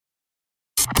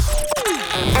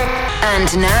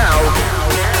And now,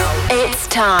 it's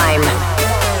time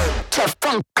to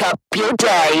funk up your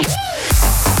day.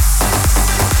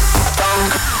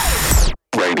 Funk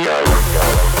Radio.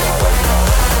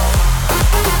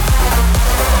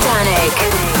 Danik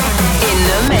in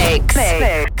the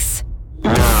mix.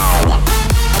 Now,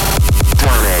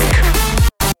 Danik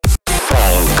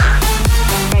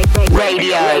Funk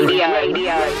Radio.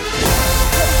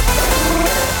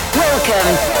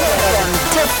 Welcome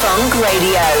to Funk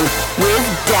Radio with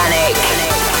Danik.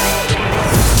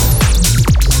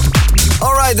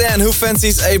 Alright then, who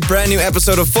fancies a brand new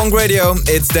episode of Funk Radio?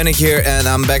 It's Danik here and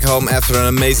I'm back home after an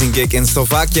amazing gig in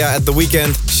Slovakia at the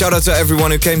weekend. Shout out to everyone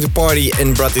who came to party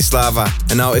in Bratislava.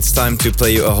 And now it's time to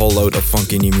play you a whole load of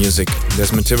funky new music.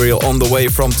 There's material on the way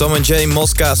from Tom and Jay,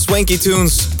 Mosca, Swanky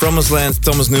Tunes, Promised Land,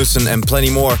 Thomas Newson and plenty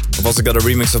more. I've also got a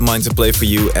remix of mine to play for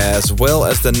you, as well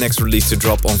as the next release to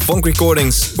drop on Funk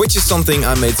Recordings, which is something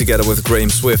I made together with Graham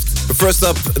Swift. But first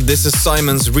up, this is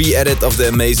Simon's re-edit of the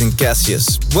amazing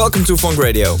Cassius. Welcome to Funk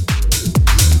Radio.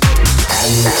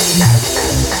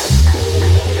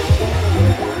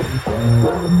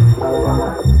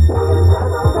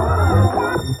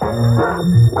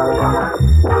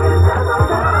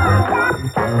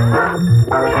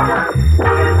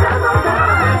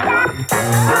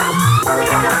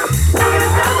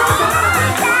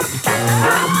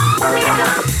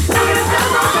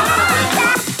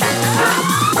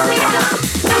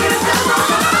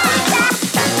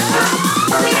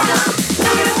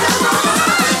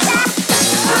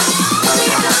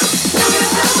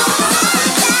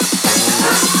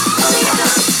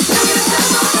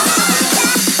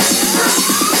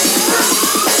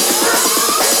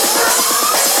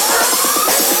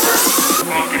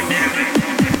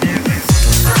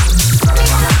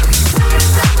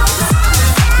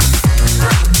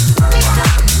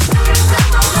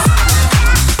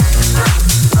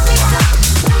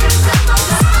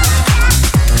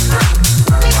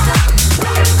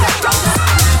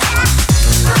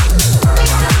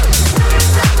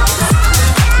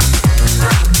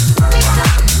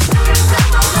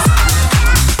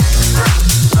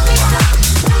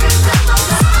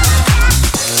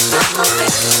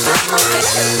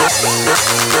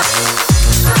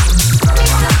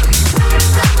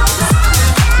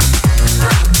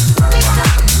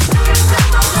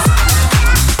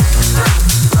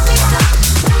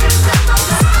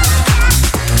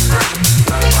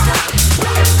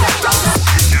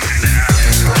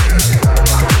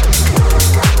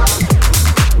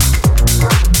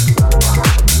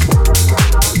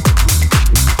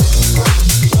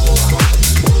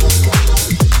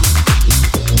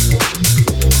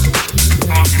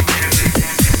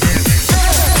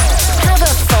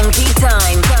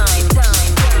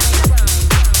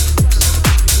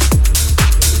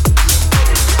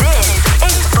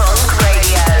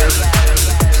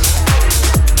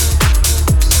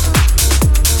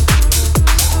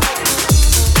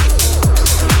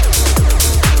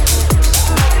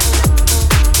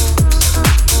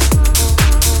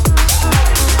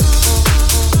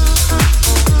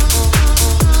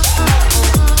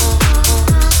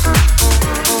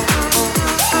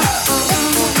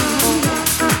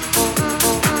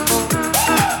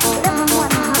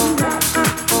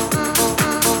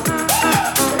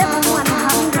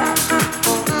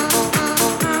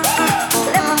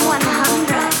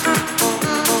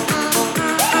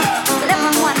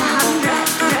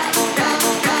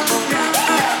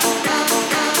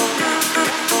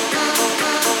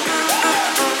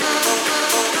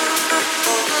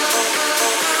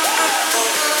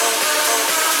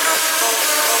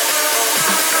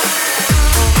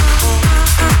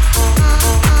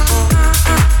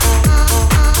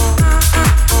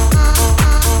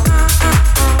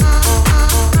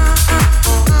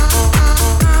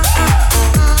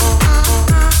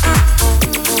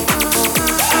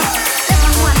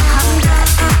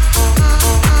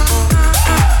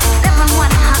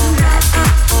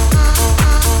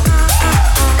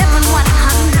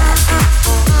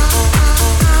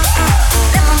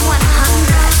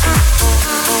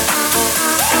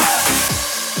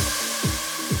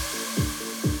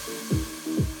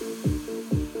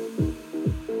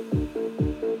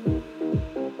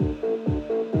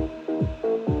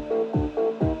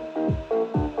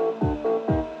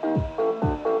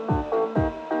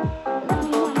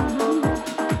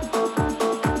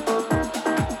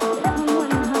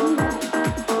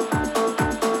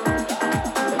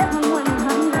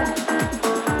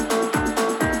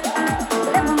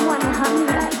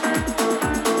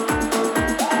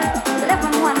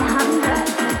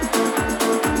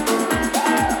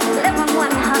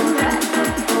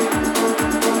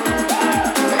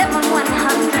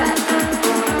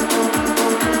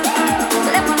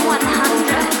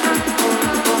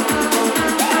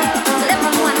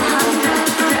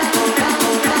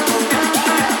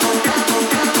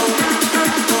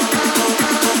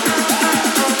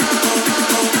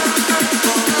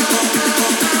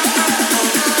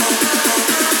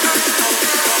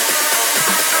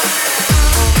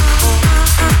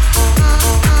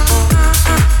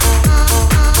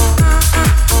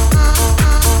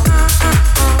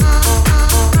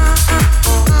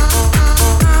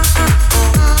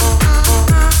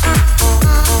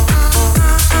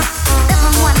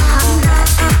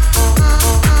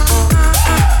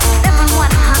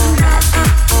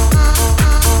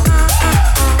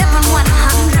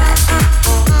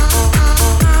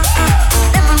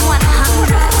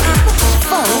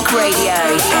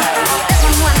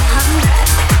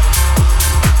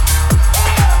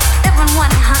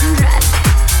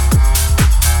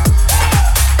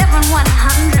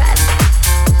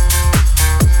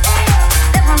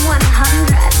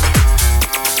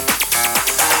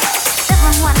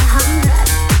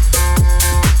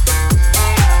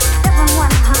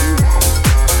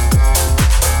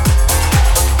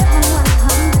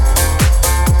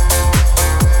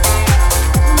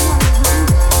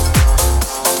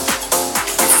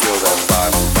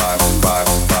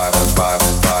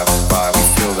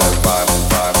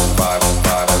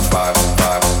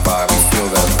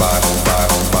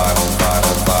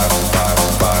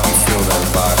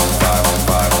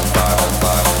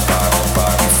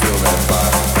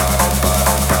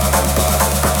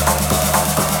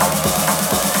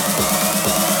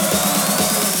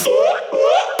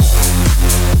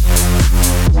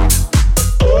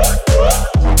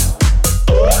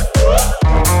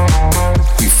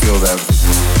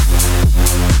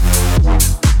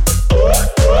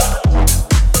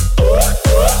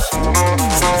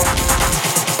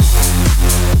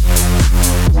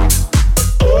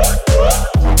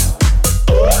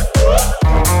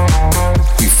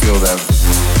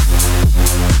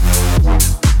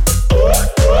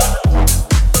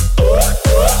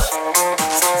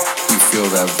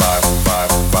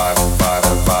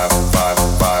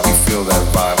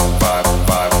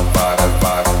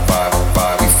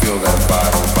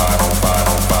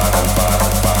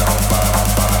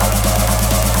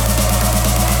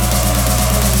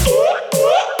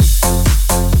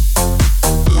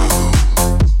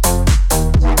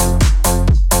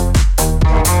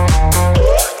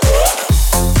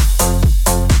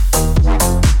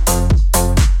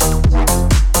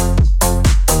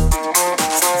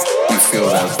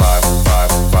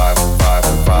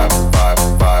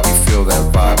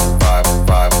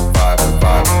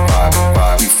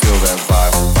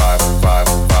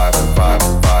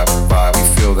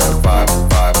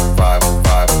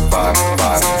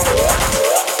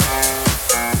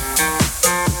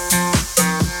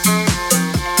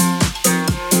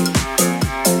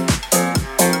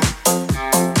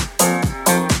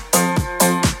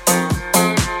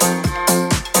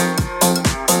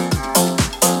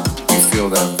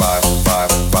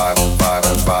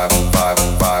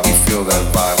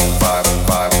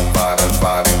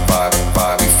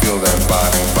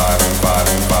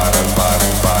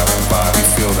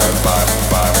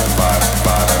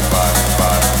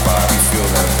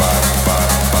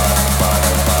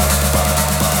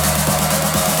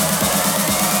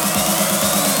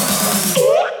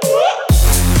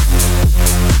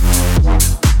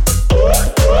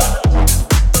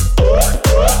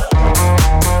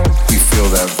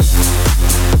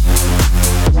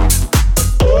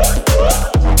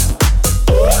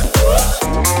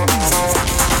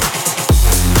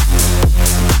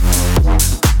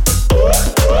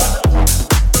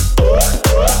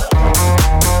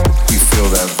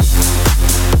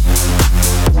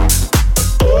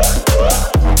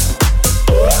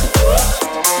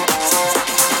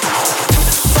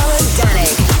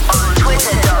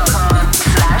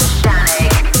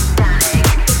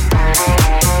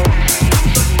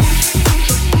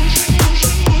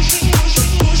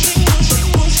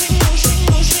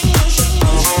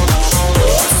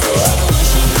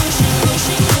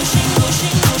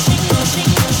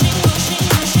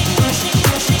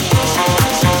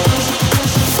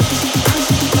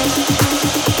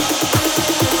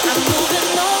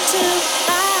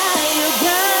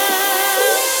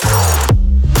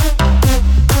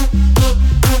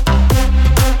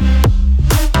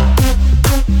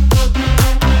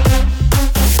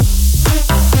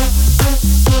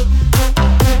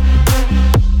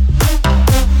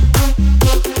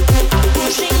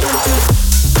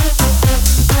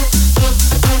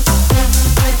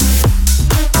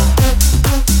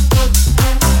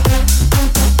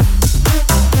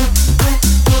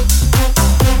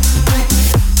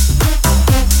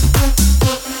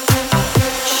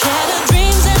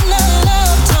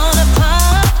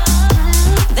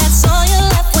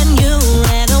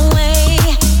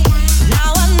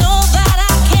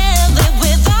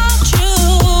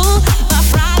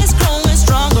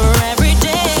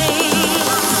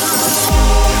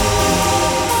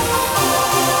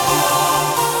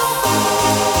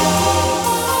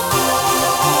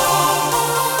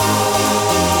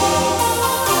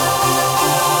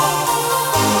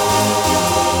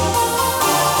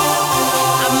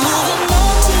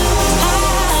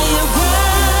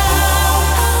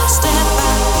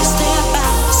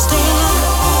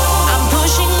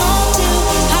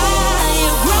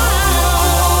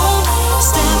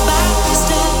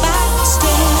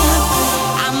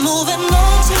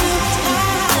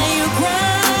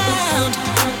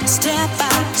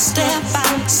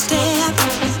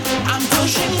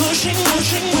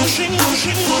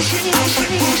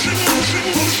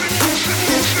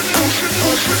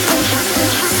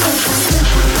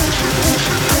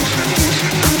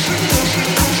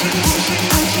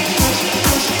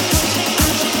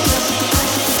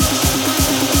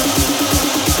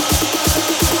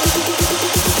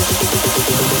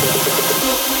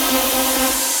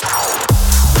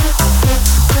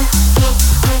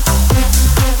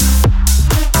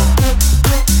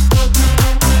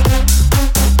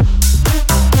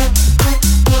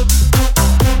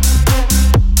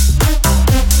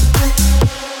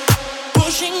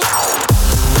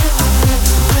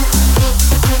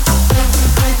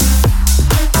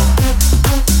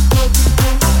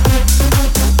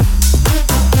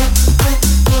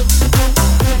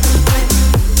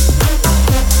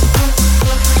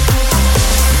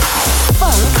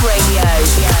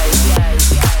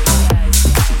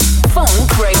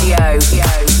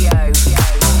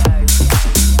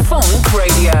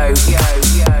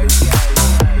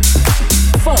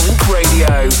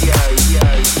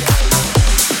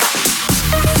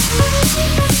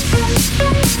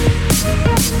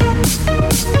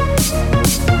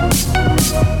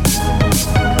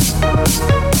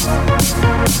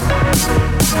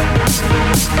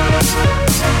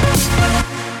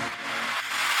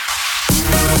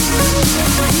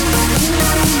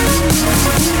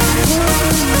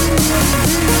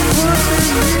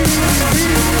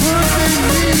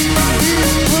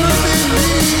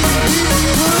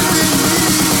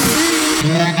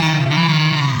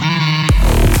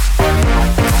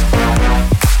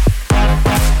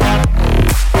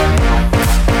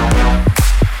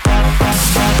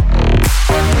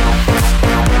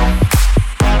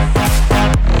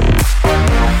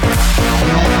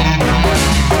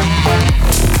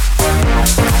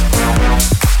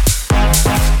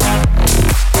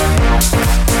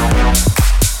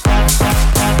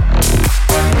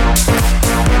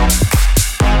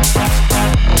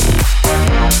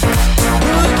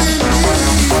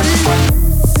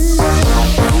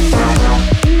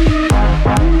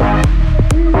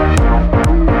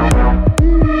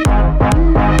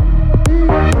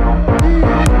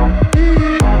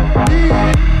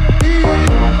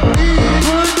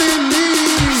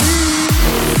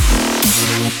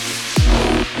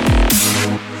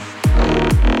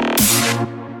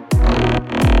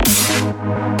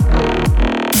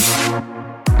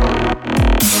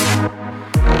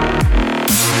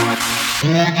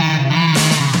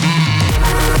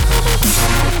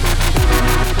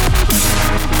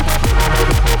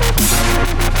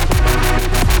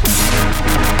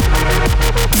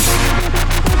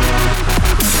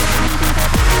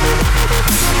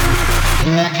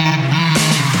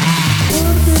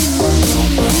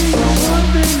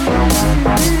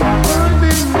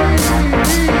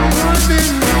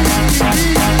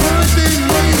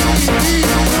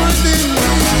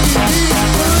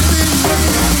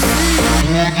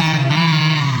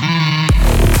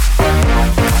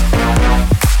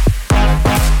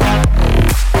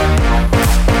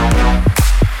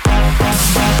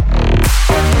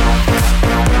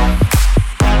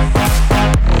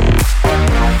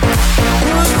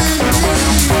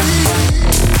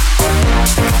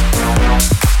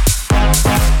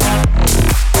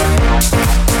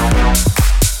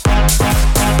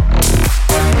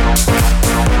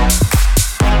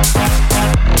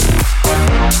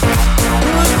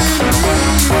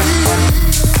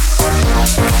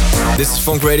 This is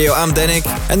Funk Radio, I'm Danik.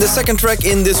 And the second track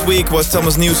in this week was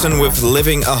Thomas Newson with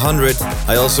Living 100.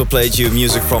 I also played you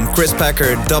music from Chris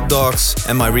Packer, Dub Dogs,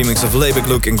 and my remix of Leibek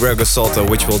Luke and Gregor Salto,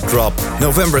 which will drop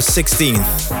November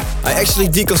 16th. I actually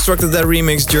deconstructed that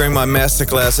remix during my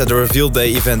masterclass at the Reveal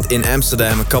Day event in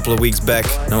Amsterdam a couple of weeks back.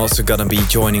 And I'm also gonna be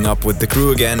joining up with the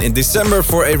crew again in December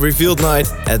for a Revealed night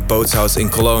at Bootshaus in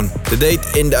Cologne. The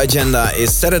date in the agenda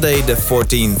is Saturday the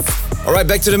 14th. Alright,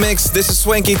 back to the mix. This is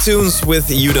Swanky Tunes with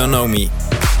You Don't Know Me.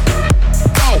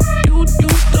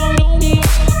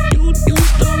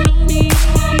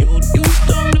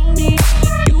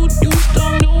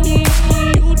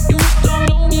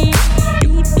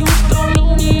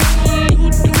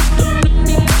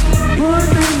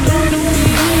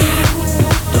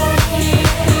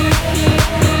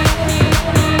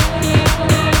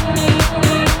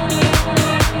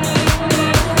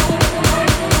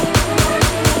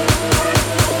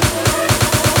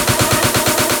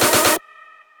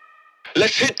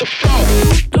 Let's hit the floor.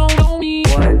 You don't know me.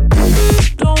 What?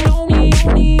 Don't know me.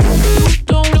 You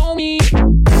don't know me.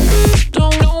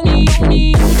 Don't know me.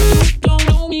 Don't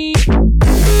know me.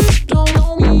 Don't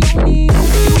know me. You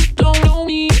don't know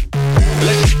me.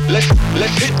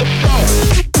 Let's hit the floor.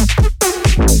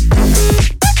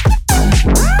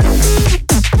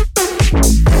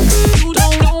 You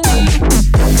don't know me.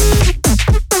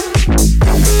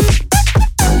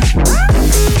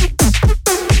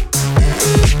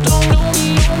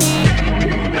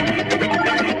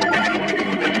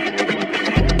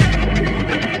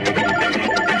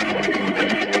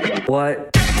 What?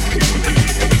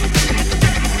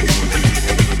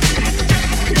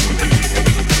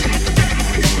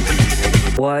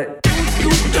 What? You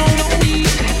don't know me.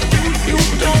 You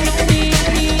don't know me.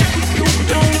 You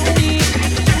don't know me.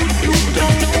 You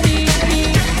don't know me.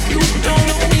 You don't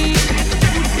know me.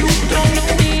 You don't know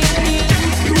me.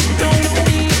 You don't know me. You don't know me.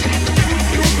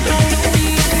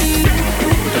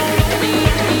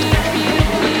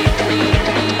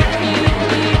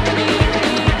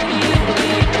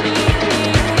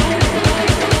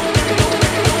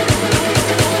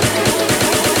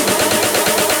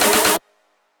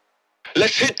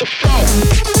 Let's hit the floor.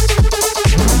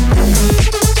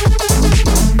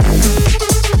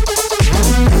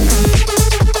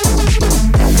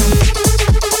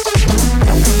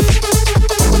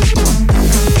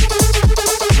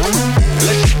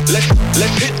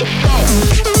 Let's hit the floor.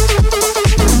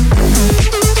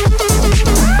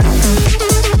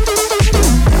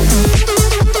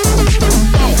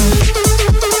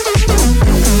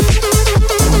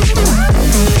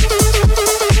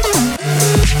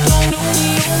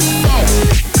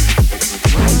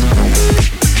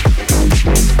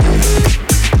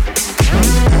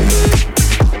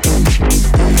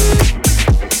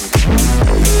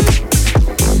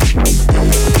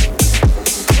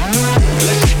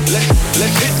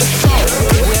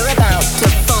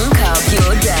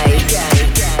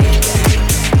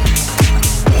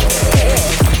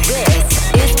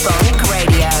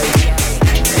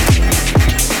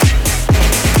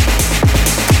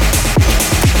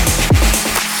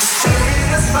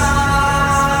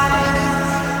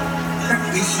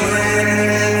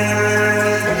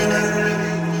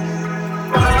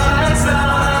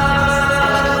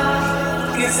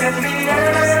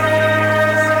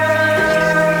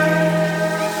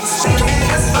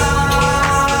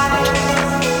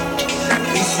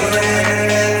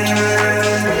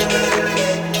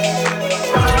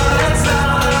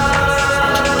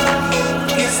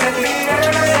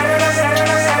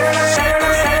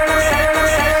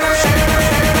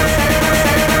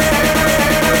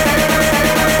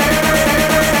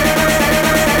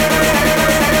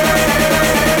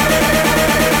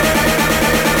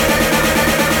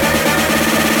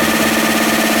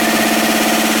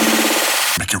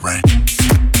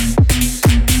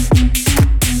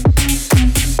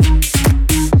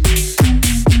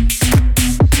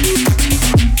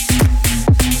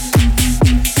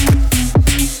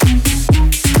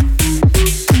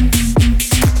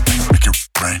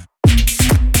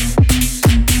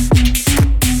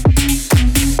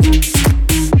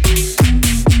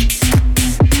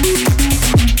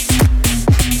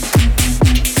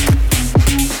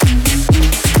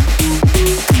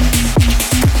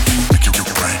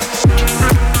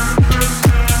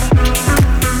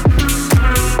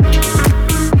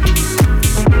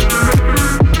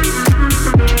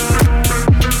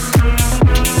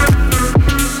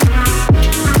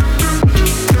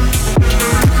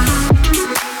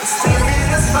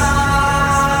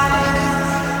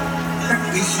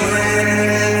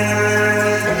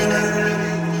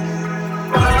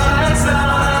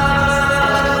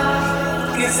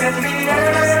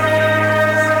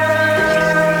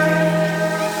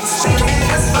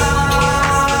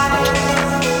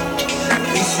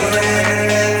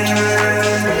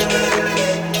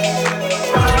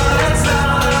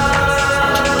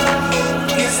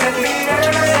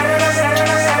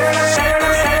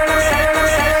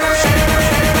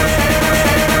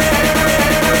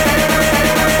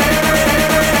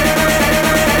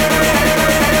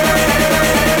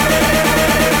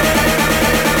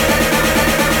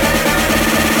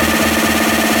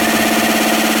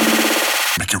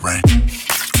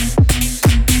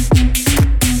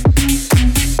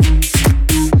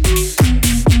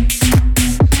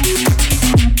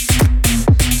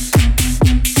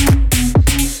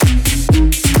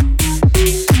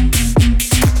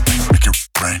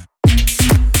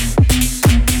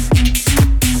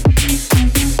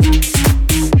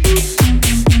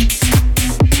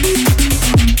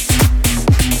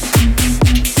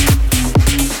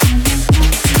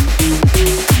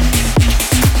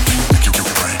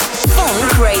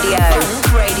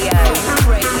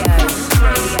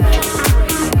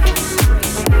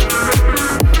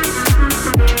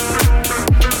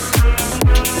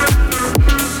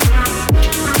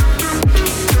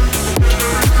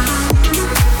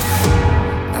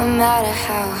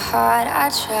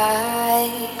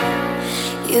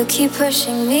 You keep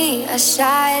pushing me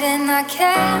aside and I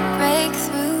can't break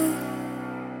through.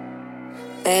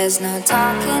 There's no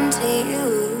talking to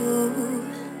you.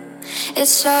 It's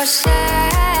so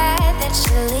sad that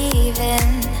you're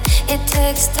leaving. It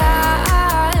takes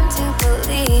time to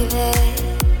believe it.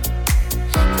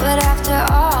 But after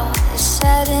all is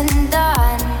said and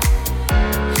done,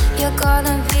 you're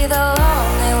gonna be the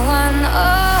lonely one.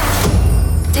 Oh,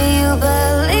 do you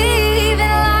believe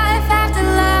in life after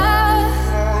love?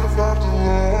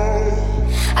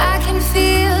 I can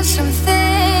feel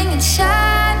something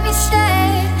inside me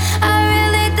say, I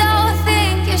really don't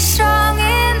think you're strong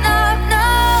enough, no.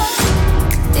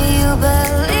 Do you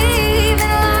believe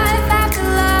in life after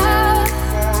love?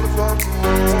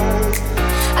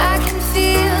 I can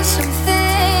feel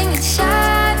something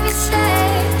inside me say,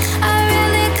 I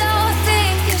really don't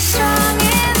think you're strong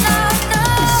enough, no.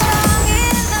 Strong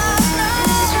enough, no.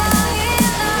 Strong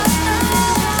enough, no.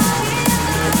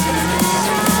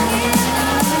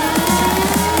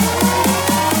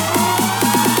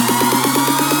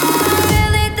 I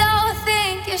really don't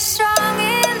think you're strong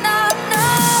enough, no.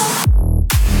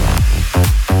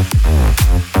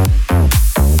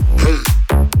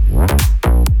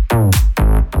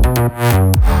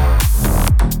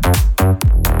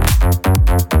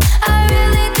 I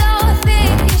really don't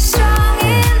think you're strong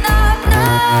enough, no.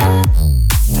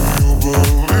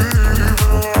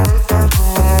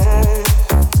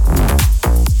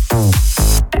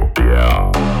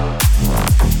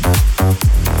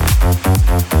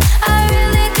 I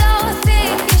really don't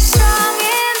think you're strong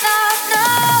enough, no.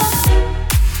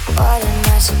 What am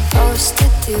I supposed to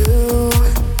do?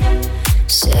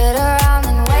 Sit around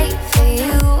and wait for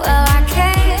you? Well, I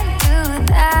can't do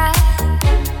that.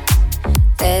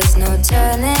 There's no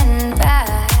turning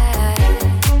back.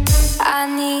 I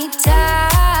need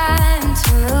time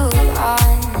to move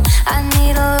on. I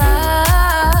need a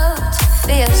love to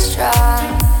feel strong.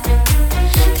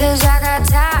 'Cause I got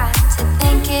time to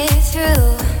think it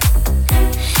through.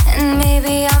 And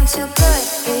maybe I'm too good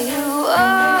for you.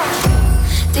 Oh,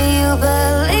 do you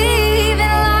believe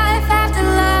in life after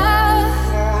love?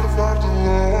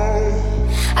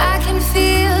 I can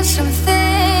feel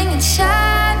something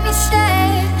inside me say,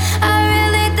 I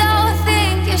really don't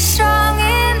think you're strong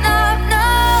enough, no.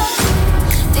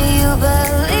 Do you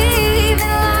believe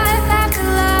in life after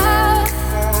love?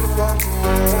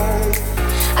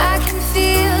 I can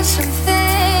feel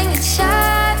something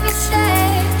inside me say,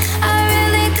 I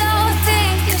really don't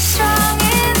think you're strong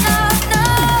enough, no.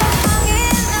 Strong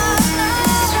enough, no.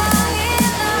 Strong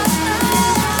enough, no.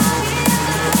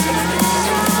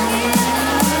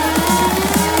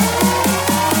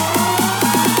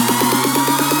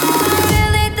 I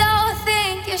really don't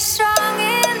think you're strong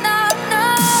enough, no.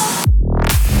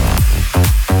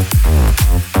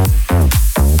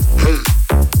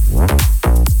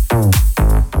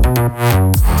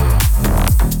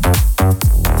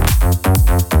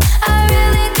 I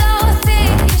really don't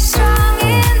think you're strong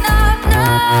enough, no.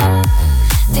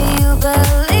 Do you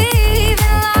believe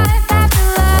in life after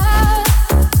love?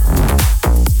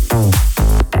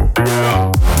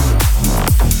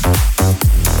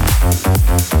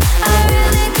 I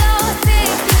really don't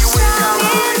think you're strong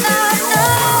enough, no.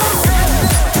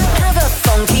 Have a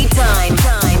funky time.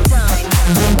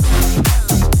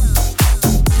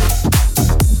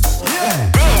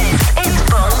 This is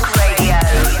Funk Radio.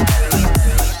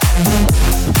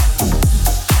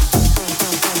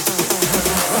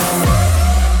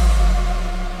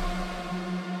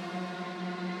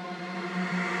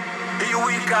 Here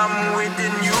we come with the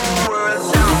new world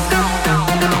sound.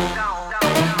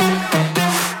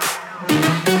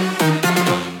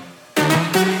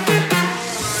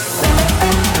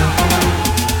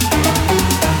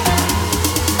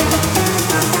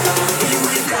 Here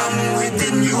we come with the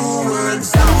new world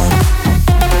sound.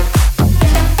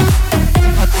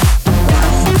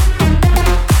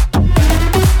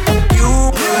 New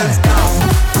world sound.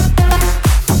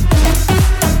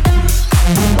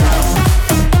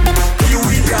 Here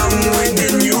we come with the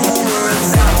new world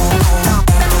sound.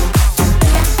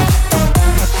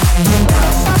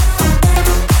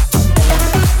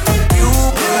 New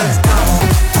world sound.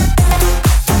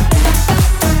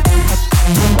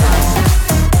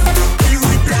 Here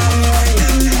we come with the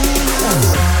new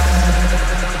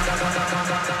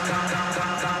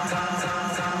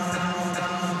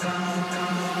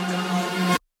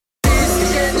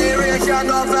generation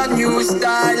of a new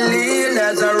style,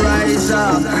 let's rise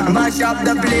up. Mash up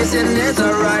the place and let's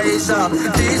rise up.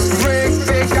 This fresh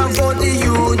fashion for the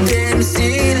youth,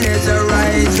 MC, let's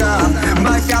rise rise up.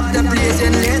 Mash up the place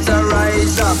and let's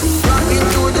rise up. Rocking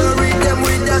to the rhythm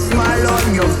with a smile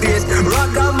on your face.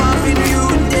 Rock a muffin, you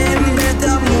them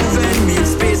better move and make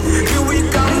space. Here we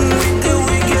come with the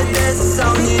wickedest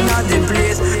sound in the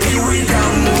place. Here we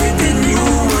come with the new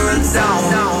world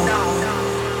sound.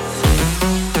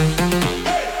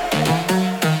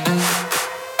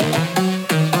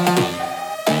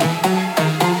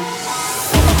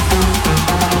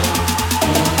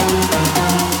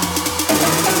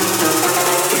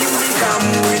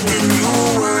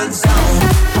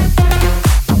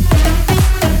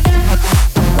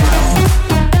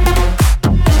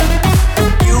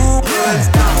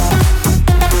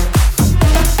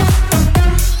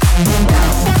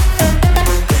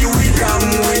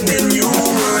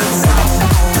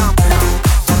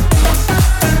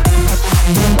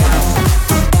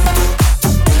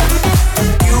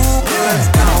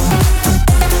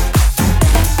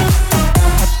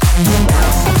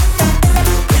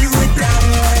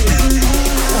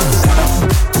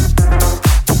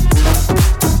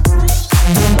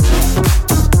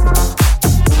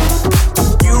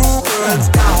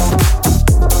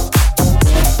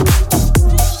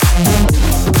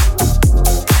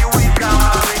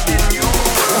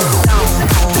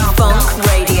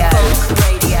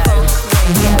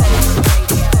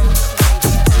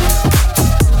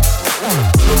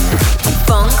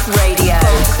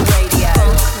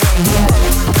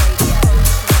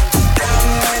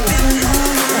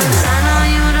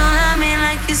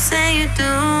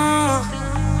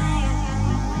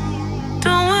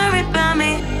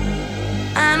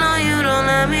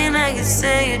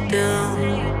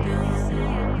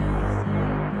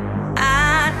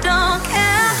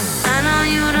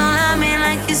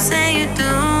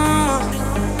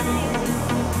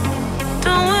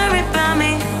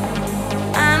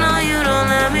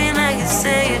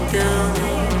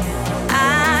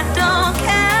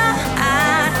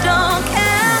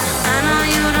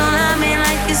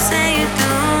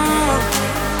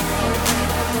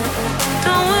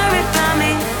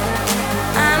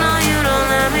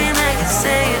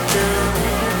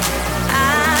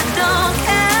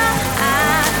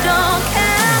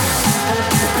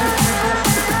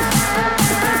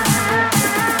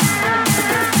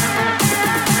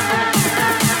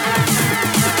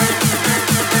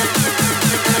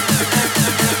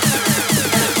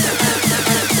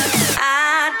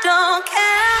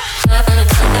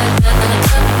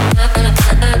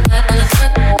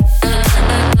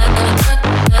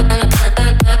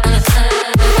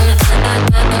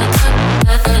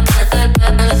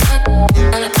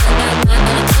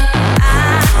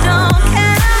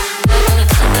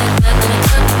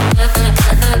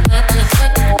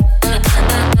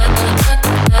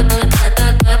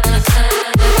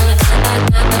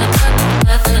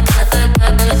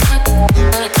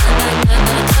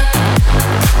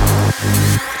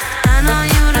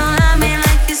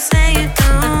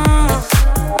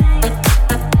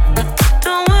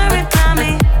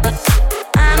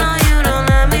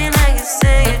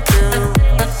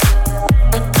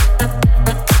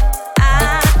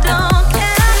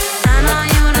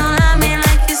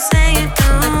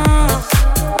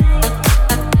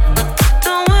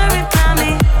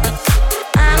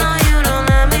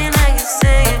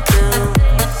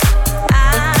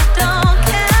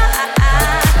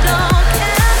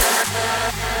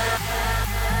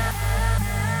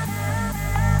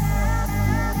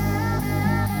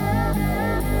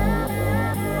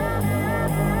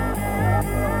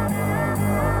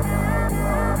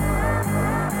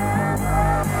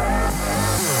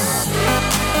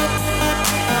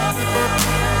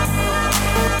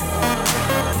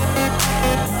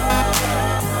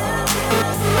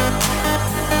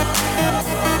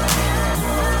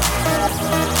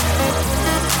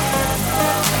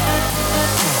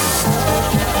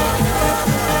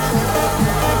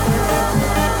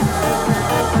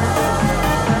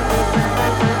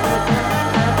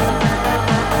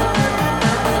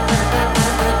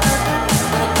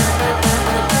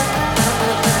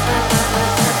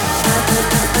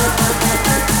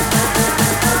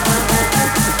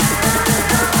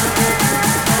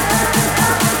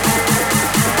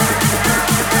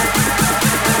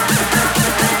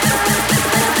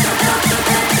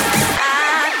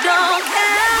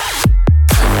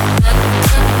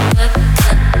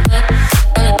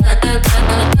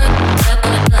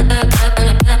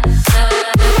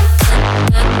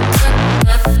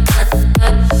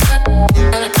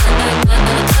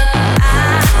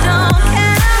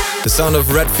 Sound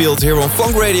of Redfield here on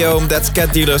Funk Radio. That's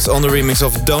Cat Dealers on the remix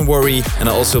of Don't Worry. And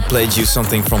I also played you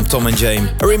something from Tom and Jane,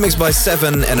 a remix by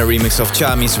Seven, and a remix of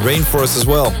Chami's Rainforest as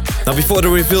well. Now before the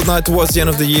Revealed night towards the end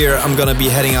of the year, I'm gonna be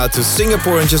heading out to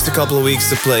Singapore in just a couple of weeks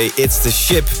to play It's the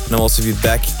Ship. And I'll also be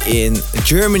back in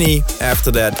Germany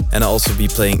after that. And I'll also be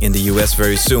playing in the US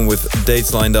very soon with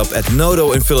dates lined up at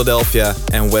Nodo in Philadelphia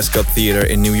and Westcott Theatre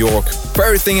in New York. For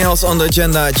everything else on the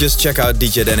agenda, just check out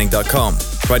djdanik.com.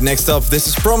 Right, next up, this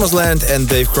is Promised Land and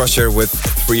Dave Crusher with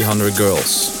 300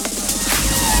 Girls.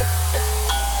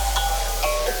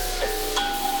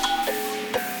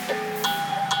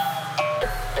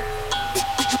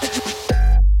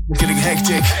 Getting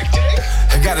hectic,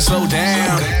 I gotta slow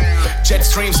down. Jet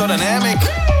stream so dynamic,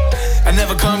 I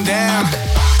never come down.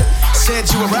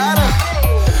 Said you a rider,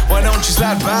 why don't you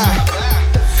slide by?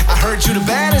 I heard you the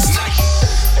baddest,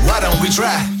 why don't we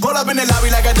try? Pull up in the lobby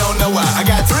like I don't know why. I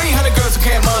got 300 girls who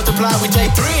can't multiply. We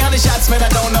take 300 shots, man, I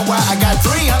don't know why. I got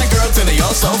 300 girls and they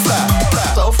all so fly.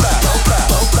 So fly, so fly,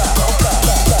 so fly, so fly.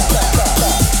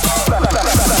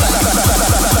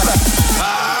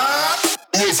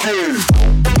 It's here.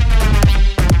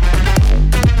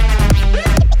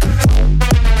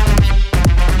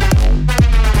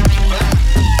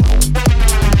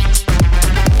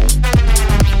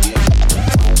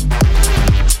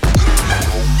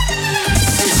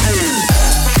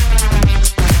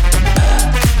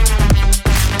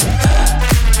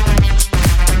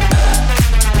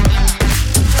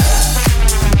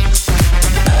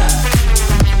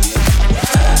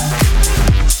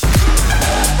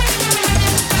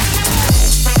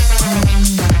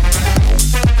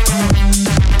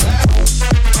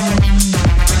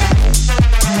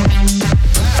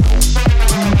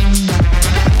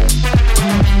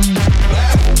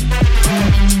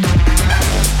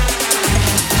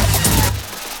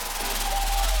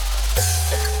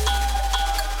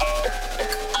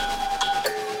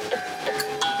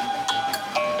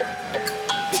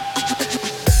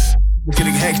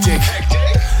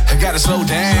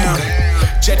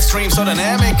 So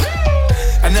dynamic,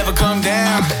 I never come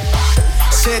down.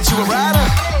 Said you a rider,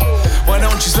 why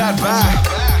don't you slide by?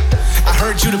 I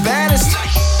heard you the baddest,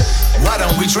 why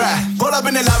don't we try? Pull up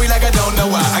in the lobby like I don't know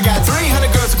why. I got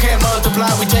 300 girls who can't multiply.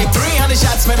 We take 300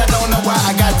 shots, man, I don't know why.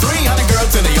 I got 300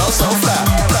 girls and they all so fly.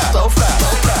 So fly,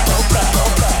 so fly, so fly, so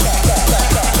fly.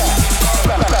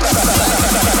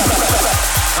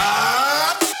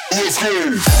 It's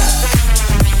here.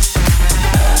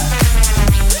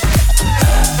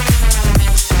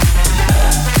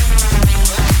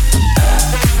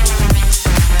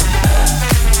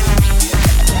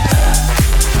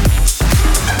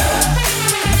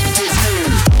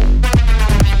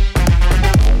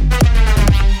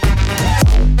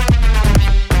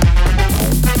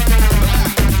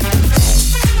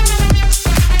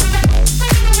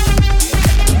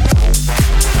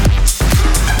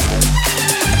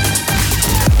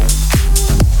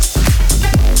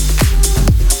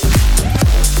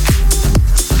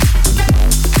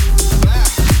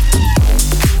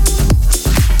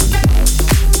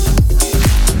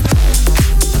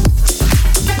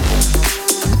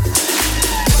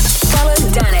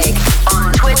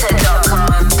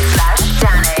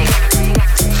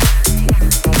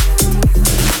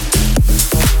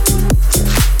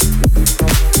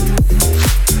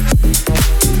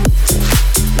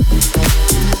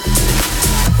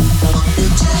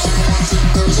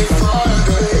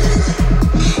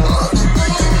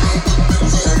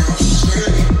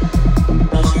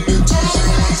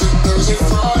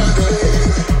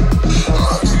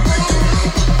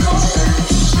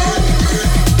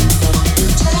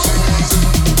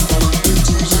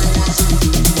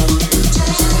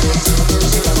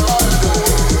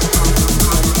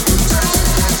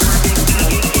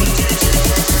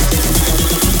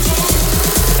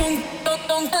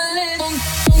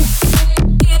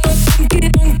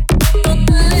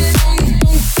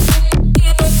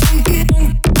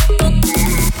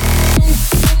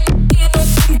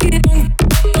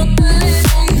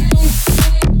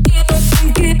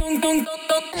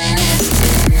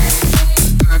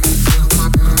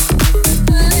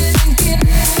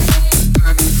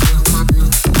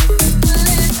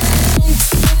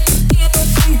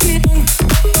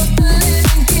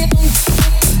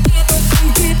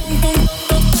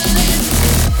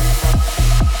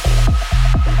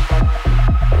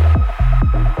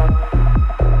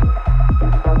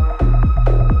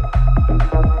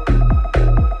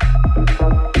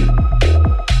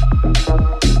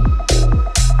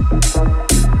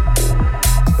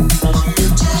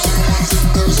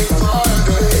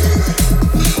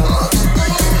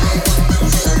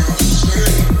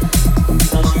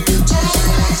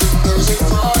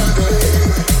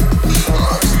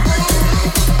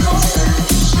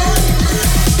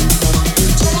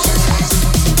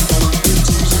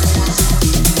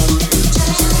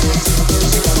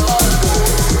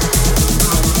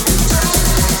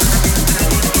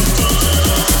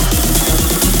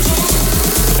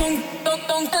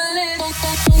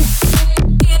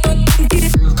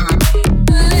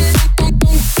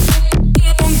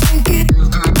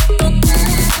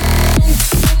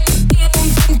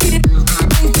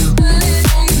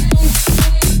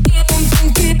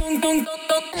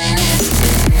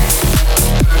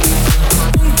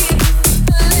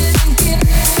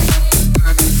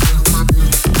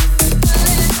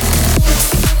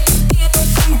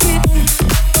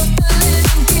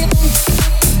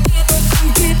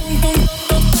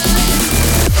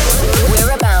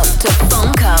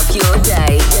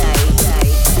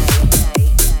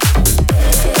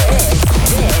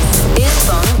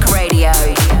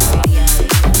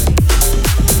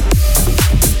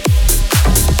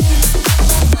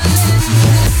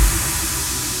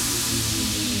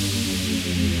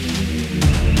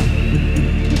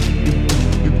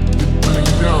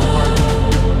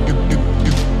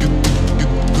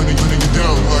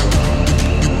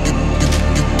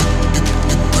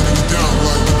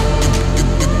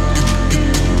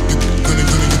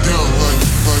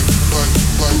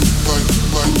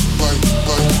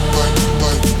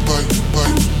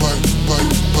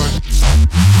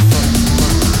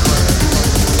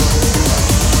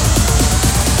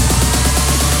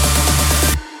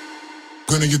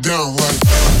 Gonna get down right.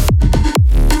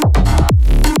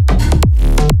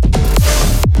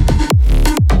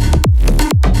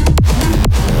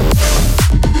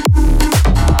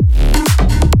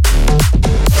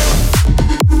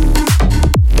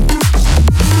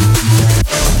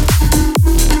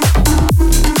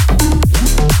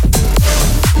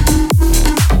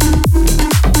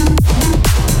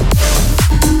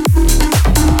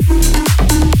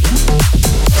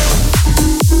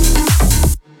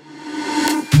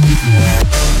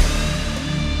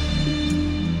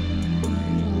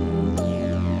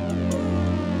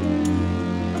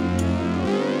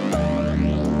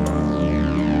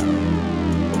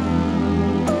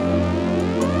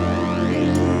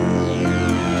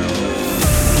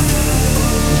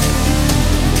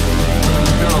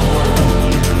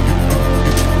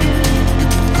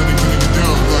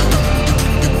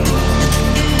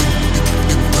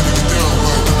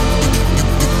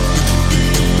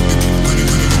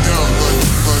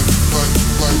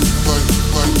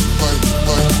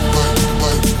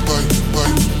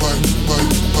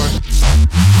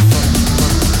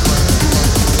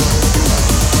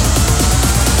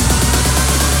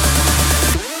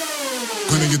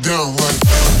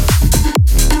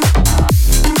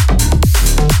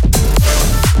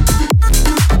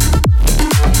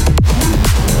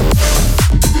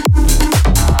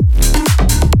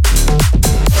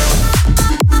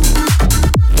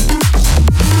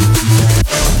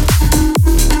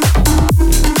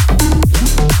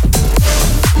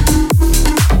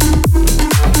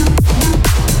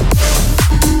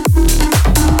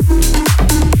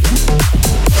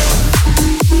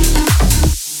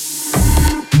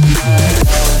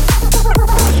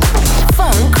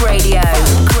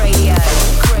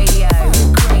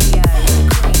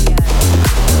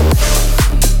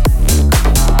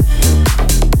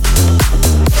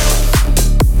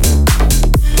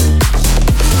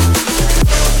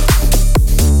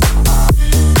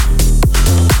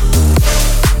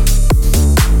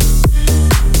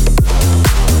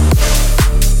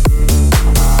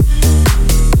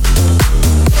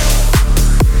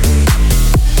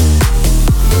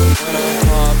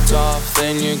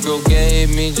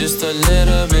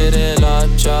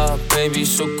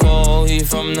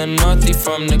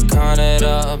 From the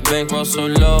Canada, bankroll so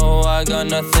low, I got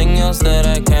nothing else that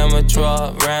I can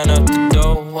withdraw. Ran up the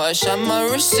dough, I shot my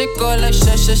wrist, it go like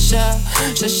sha sha sha,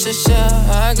 sha sha sha.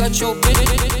 I got your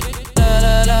bitch, la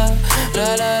la la,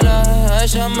 la la la. I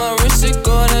shot my wrist, it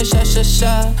go like sha sha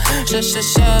sha, sha sha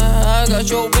sha. I got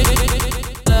your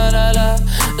bitch, la la la,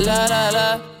 la la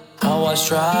la. I was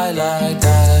try like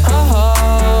that.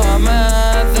 Oh, I'm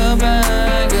at the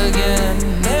bank again.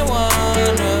 They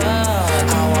wonder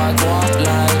how I go up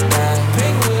like that.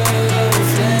 Pink with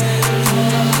flames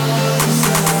on the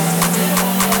side.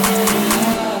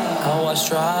 I was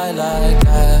try like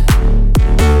that.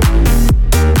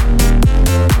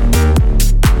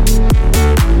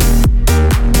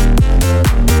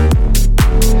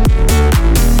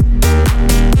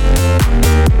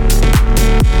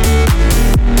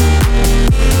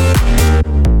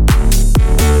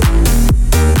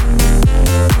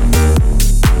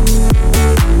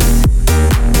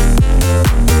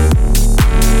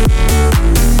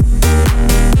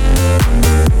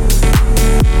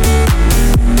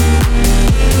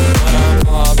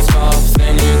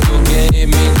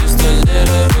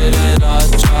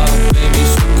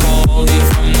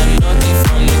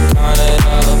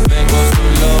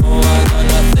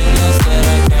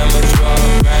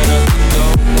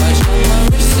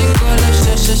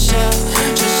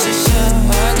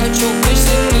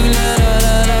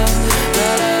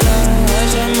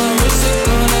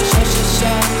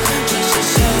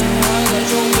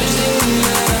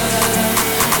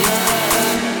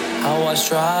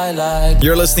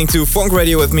 You're listening to Funk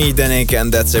Radio with me, Danik,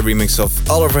 and that's a remix of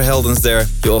Oliver Heldens there.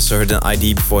 You also heard an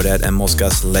ID before that and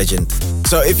Mosca's Legend.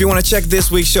 So if you want to check this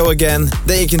week's show again,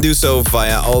 then you can do so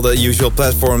via all the usual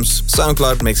platforms: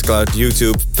 SoundCloud, Mixcloud,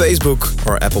 YouTube, Facebook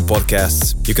or Apple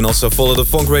Podcasts. You can also follow the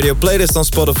Funk Radio playlist on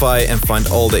Spotify and find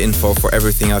all the info for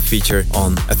everything I feature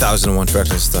on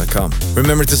 1001tracklist.com.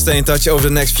 Remember to stay in touch over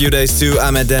the next few days too.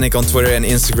 I'm at Danik on Twitter and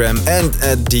Instagram, and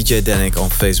at DJ Danik on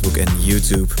Facebook and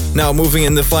YouTube. Now moving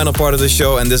in the final part of the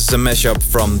show, and this is a mashup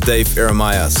from Dave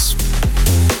Eremias.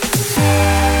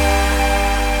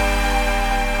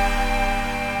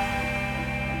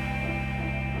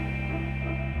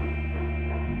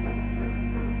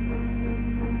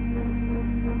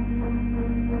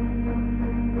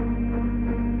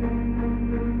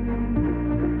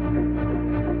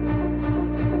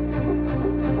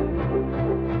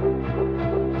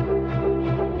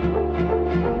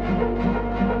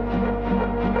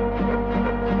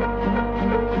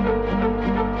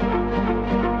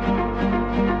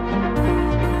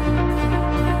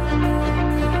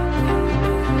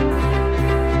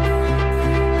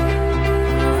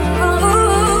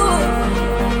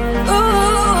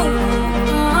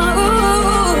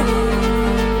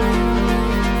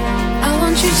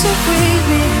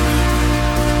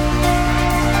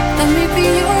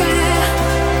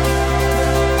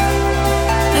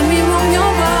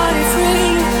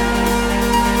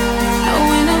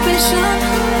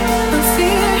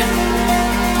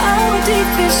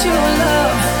 is your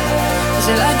love? Is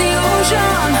it like the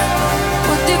ocean?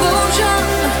 What devotion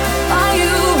are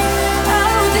you?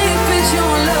 How deep is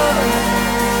your love?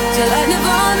 Is it like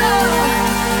Nirvana?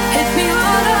 Hit me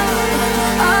harder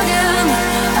again.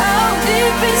 How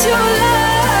deep is your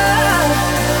love?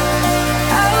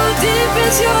 How deep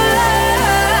is your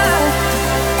love?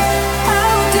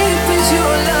 How deep is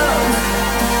your love?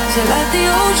 Is it like the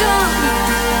ocean?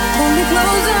 Hold me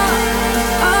closer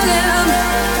again.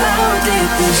 How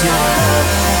deep is your love?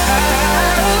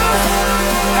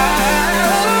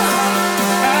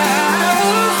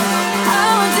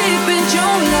 How deep is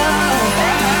your love?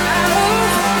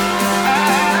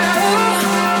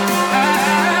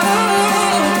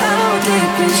 How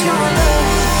deep is your love?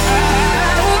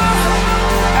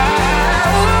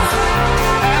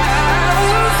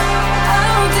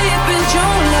 How deep is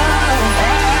your love?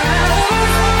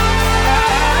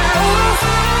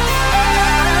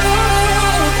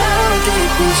 How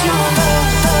deep is your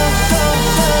love?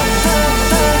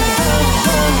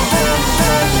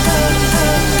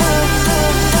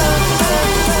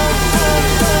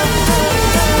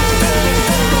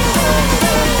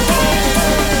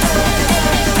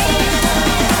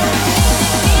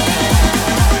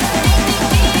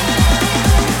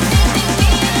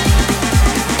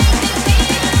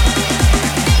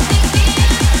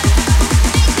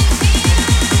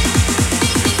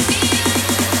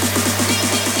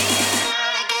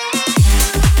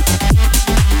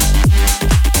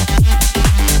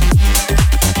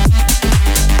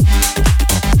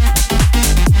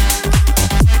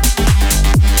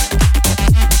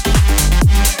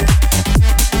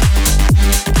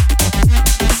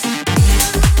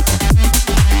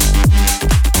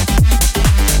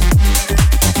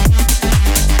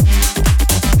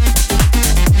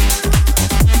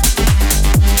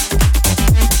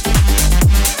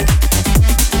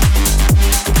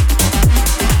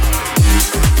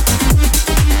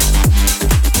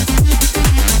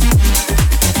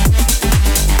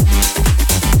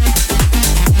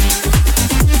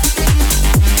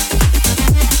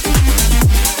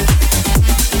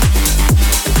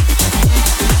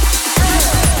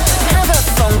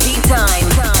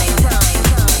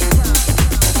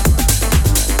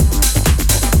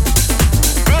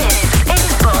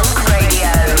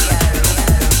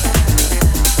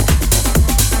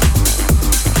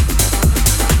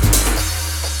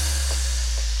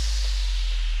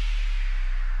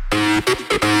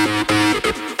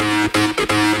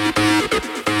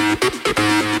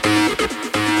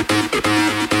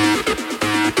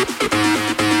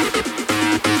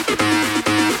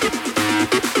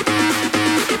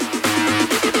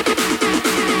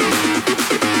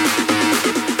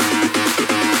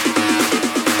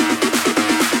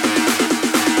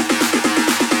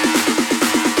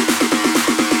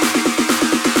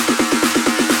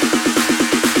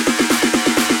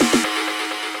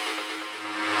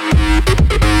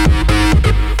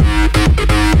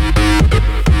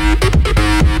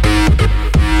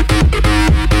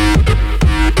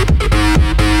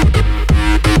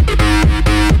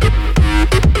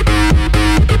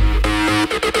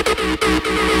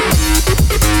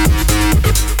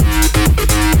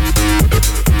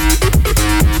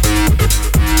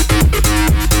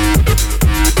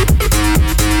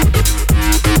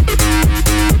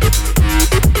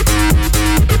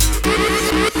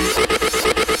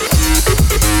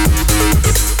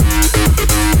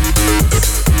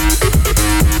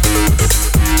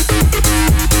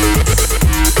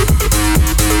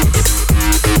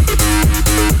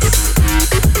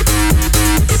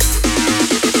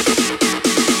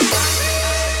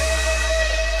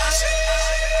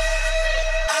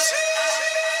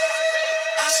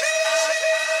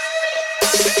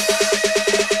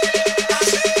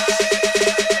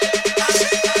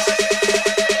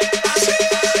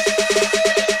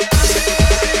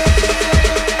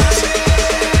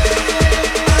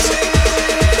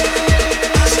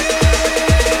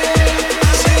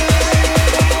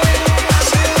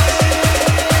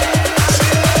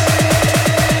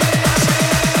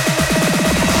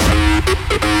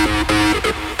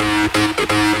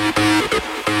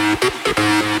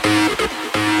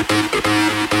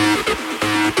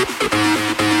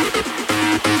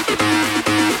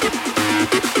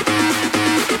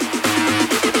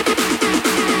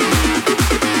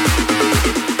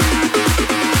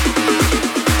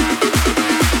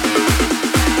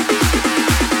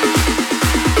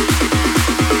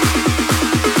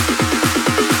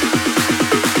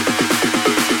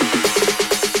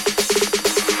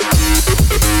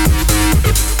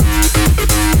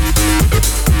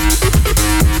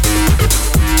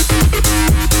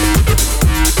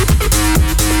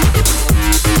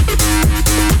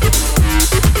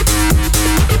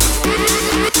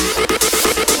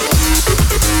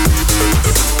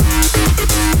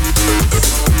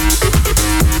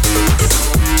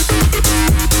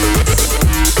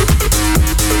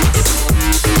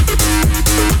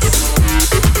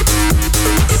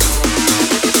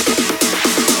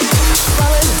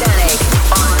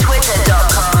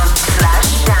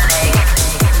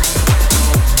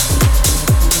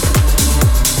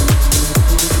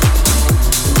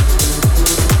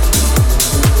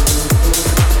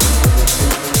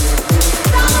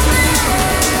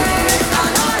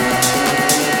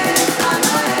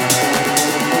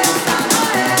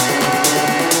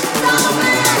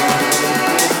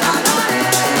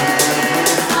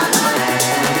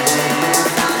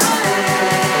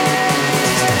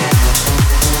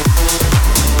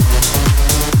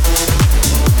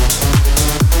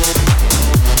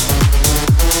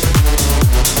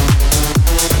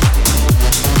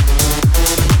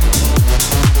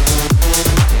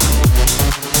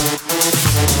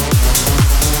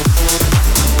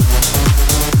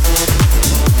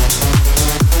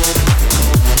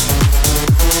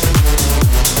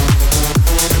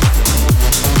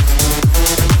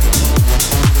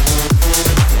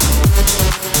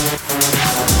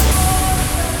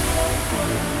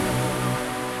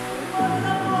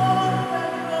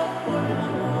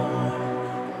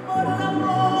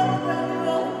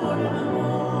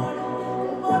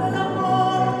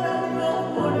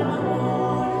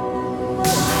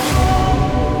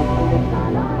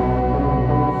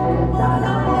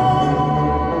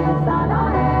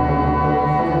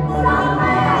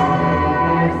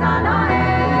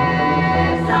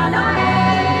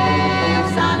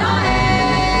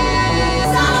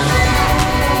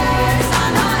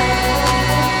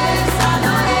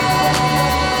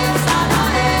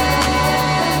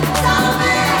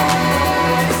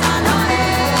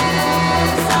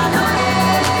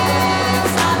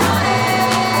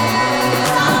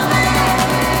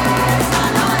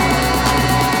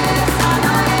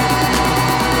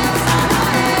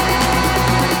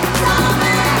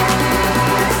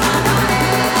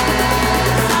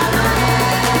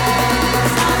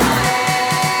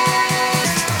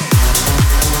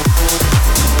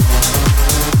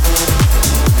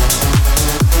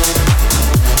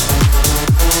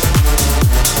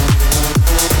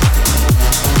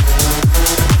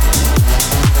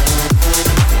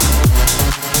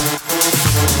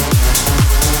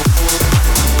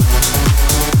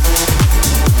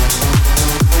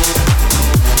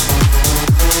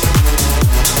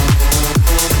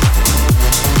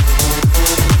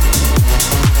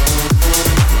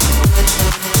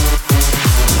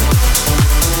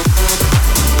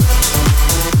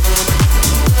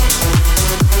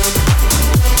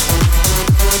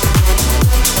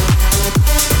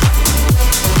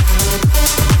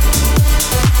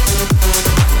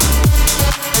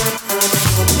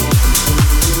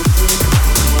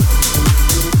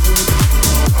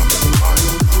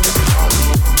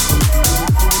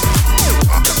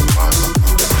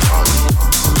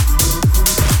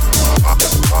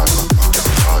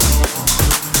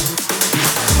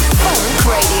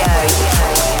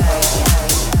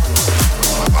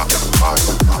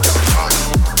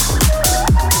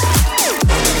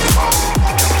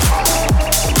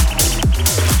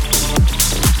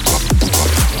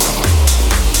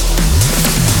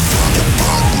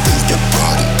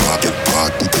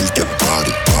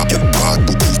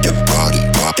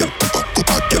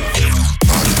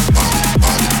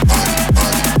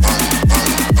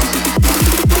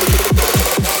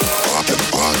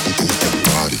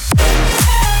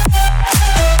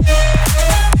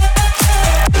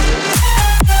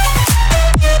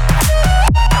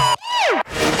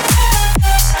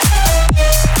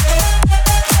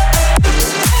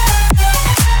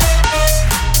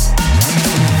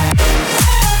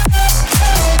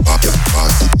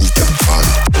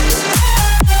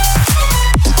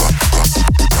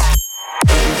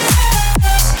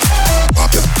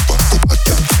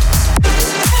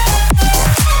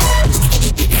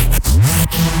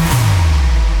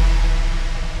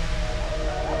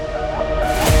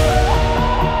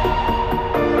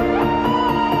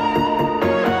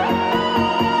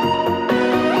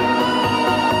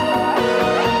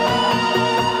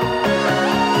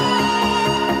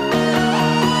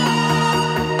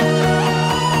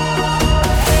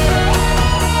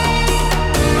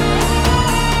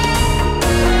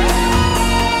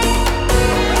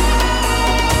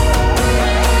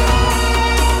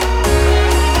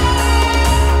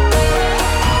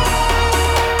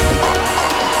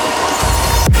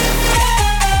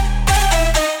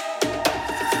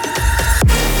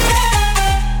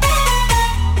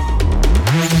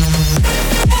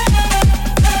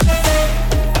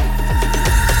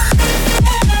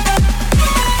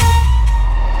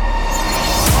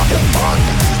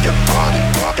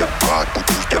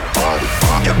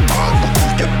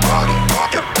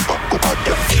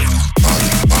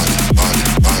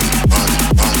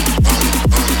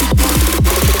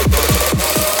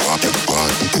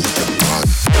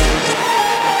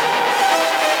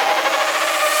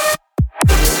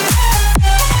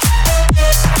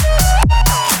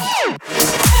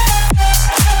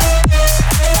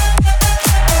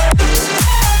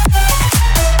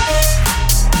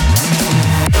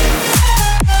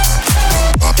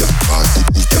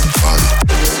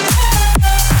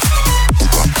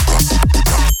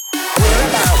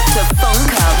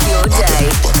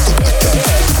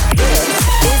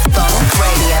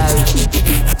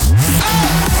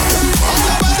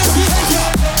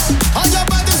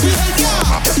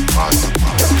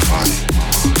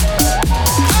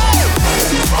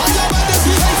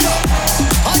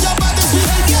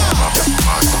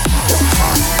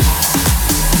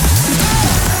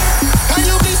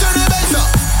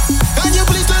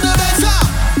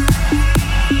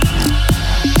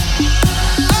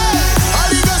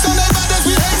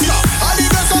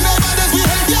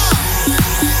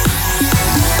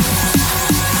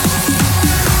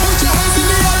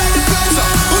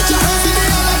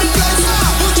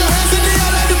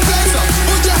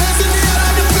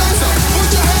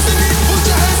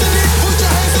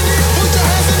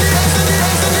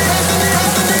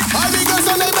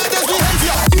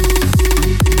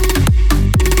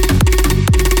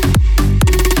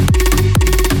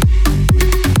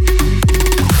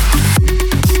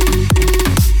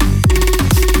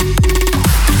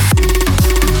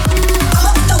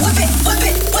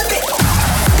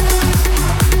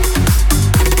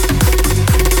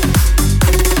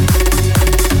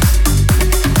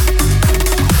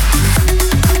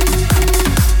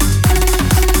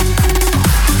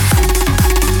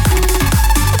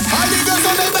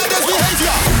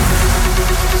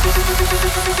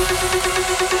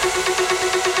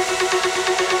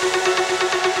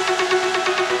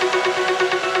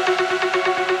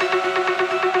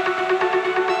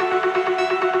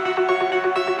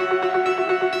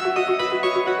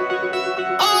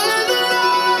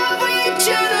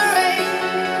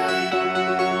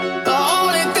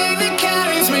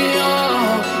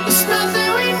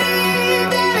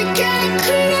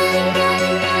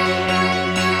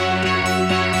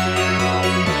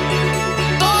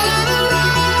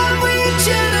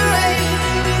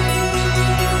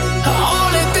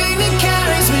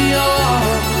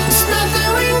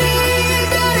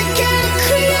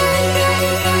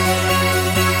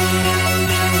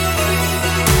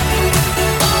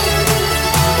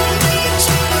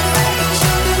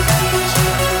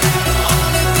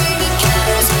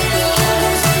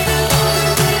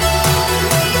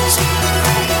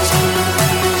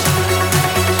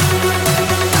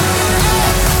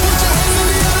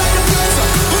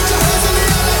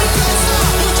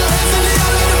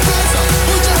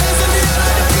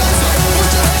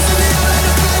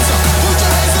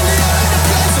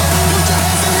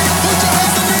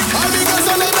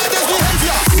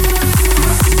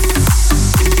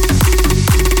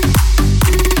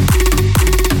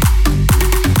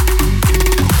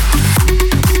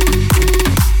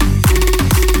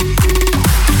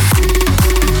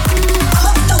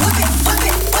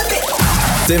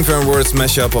 Tim Van Word's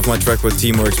mashup of my track with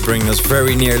Teamworks, bringing us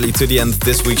very nearly to the end of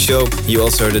this week's show. You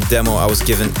also heard a demo I was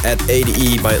given at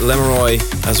ADE by Lemeroy,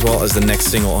 as well as the next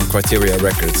single on Criteria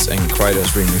Records and Kryder's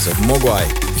remix of Mogwai.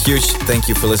 A huge thank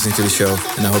you for listening to the show,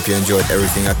 and I hope you enjoyed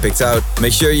everything I picked out.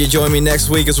 Make sure you join me next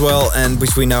week as well, and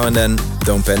between now and then,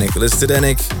 don't panic, listen to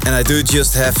Danik. And I do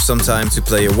just have some time to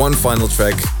play one final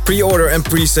track. Pre-order and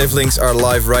pre-save links are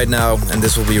live right now, and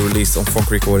this will be released on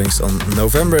Funk Recordings on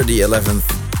November the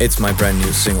 11th. It's my brand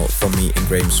new single from me and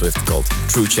Graham Swift called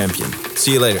True Champion.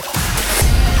 See you later.